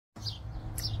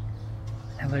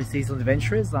Hello Seasonal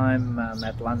Adventurers, I'm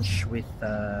at lunch with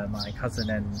my cousin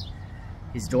and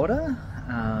his daughter.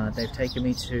 They've taken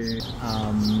me to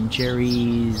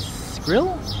Jerry's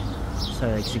Grill. So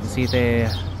as you can see there,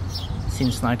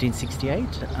 since 1968,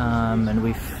 and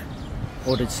we've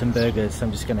ordered some burgers, so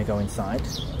I'm just going to go inside.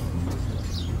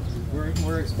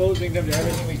 We're exposing them to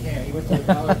everything we can. He went to the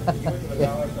dollar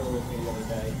store with me the other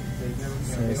day.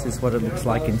 So this is what it looks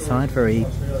like inside, very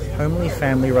homely,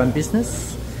 family-run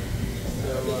business.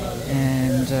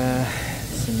 And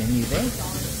there's a menu there. And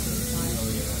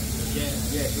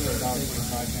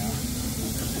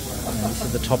these are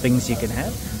the toppings you can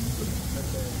have.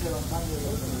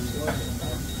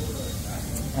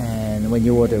 And when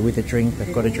you order with a drink,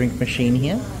 they've got a drink machine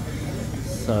here.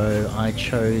 So I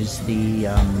chose the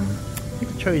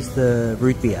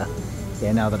root beer.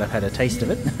 Yeah, now that I've had a taste of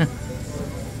it.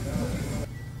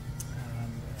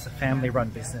 It's a family-run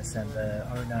business, and the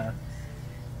owner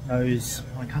knows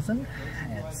my cousin,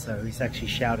 and so he's actually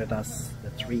shouted us the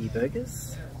 3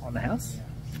 burgers on the house.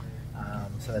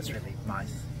 So that's really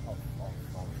nice of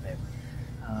them.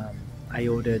 I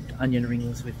ordered onion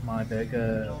rings with my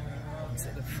burger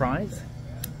instead of fries,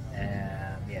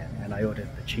 and yeah, and I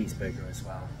ordered the cheeseburger as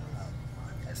well.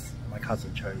 As my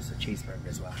cousin chose a cheeseburger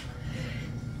as well.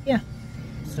 Yeah,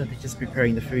 so they're just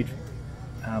preparing the food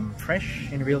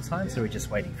fresh in real time, so we're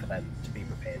just waiting for that to be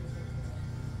prepared.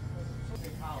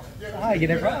 Hi, you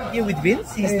know, here with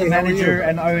Vince. He's the manager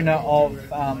and owner of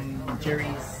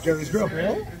Jerry's Grill.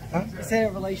 Huh? Is there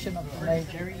a relation of the name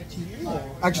Jerry to you? Or?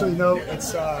 Actually, no.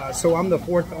 It's so I'm the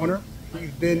 4th owner.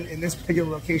 We've been in this particular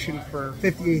location for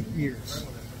 58 years.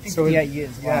 58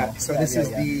 years. Wow. Yeah. So this is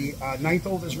the 9th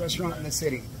oldest restaurant in the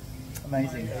city.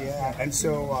 Amazing. Yeah. And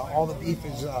so all the beef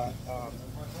is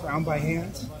ground by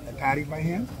hand and patty by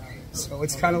hand. So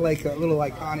it's kind of like a little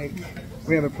iconic.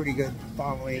 We have a pretty good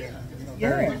following. And, you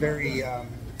know, very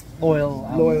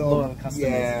loyal customers.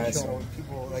 Yeah. Sure. So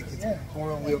people like it's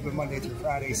we open Monday through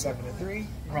Friday, 7 to 3.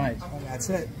 Right. And that's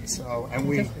it. So and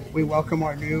we welcome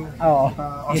our new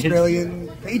Australian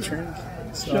patron.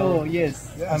 So, sure. Yes.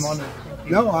 I'm honored.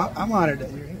 No, I'm honored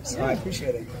that you're here. So I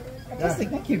appreciate it. Fantastic.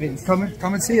 Thank you, Vince. Come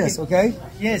and see us, okay?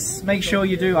 Yes. Make sure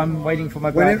you do. I'm waiting for my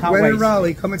bride. When in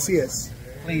Raleigh, come and see us.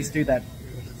 Please do that.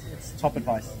 It's top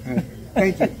advice.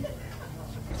 Thank you.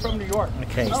 From New York.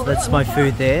 Okay, so that's my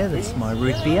food there. That's my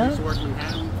root beer.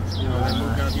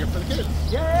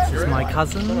 This is my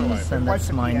cousin's, and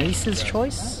that's my niece's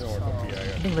choice.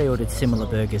 I think they ordered similar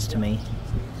burgers to me.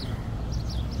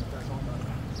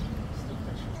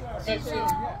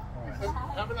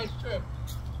 Have a nice trip.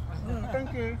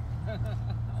 Thank you.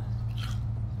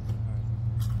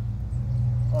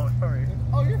 Oh, sorry.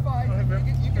 Oh, you're fine.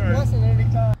 You can bless it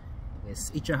any time.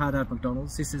 Yes, eat your heart out,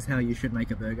 McDonald's. This is how you should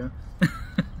make a burger.